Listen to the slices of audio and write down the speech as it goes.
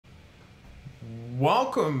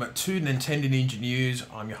Welcome to Nintendo Ninja News.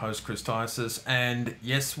 I'm your host Chris Diasis, and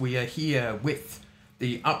yes, we are here with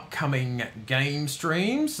the upcoming game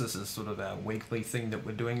streams. This is sort of our weekly thing that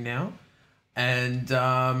we're doing now, and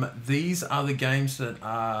these are the games that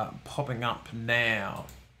are popping up now.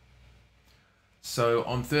 So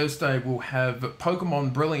on Thursday we'll have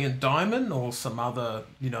Pokemon Brilliant Diamond or some other,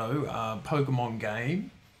 Pokemon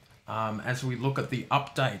game. As we look at the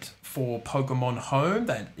update for Pokemon Home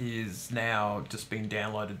that is now just been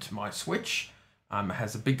downloaded to my Switch. It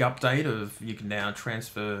has a big update of you can now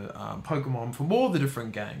transfer Pokemon from all the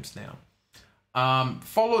different games now.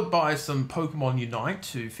 Followed by some Pokemon Unite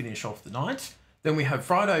to finish off the night. Then we have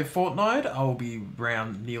Friday Fortnite. I'll be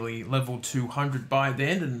around nearly level 200 by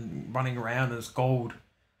then and running around as Gold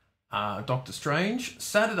Doctor Strange.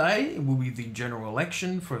 Saturday will be the general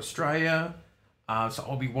election for Australia. So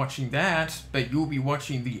I'll be watching that, but you'll be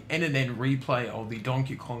watching the NNN replay of the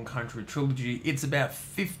Donkey Kong Country Trilogy. It's about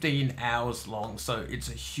 15 hours long, so it's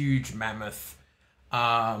a huge mammoth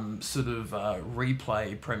replay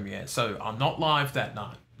premiere. So I'm not live that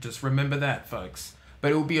night. Just remember that, folks.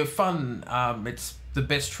 But it will be a fun, it's the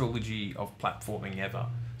best trilogy of platforming ever.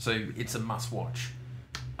 So it's a must-watch.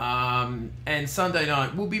 And Sunday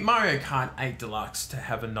night will be Mario Kart 8 Deluxe to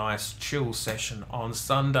have a nice chill session on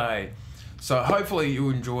Sunday. So hopefully you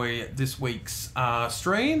enjoy this week's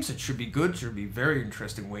streams. It should be good. It should be a very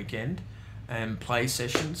interesting weekend and play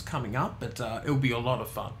sessions coming up, but it'll be a lot of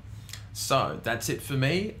fun. So that's it for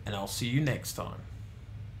me, and I'll see you next time.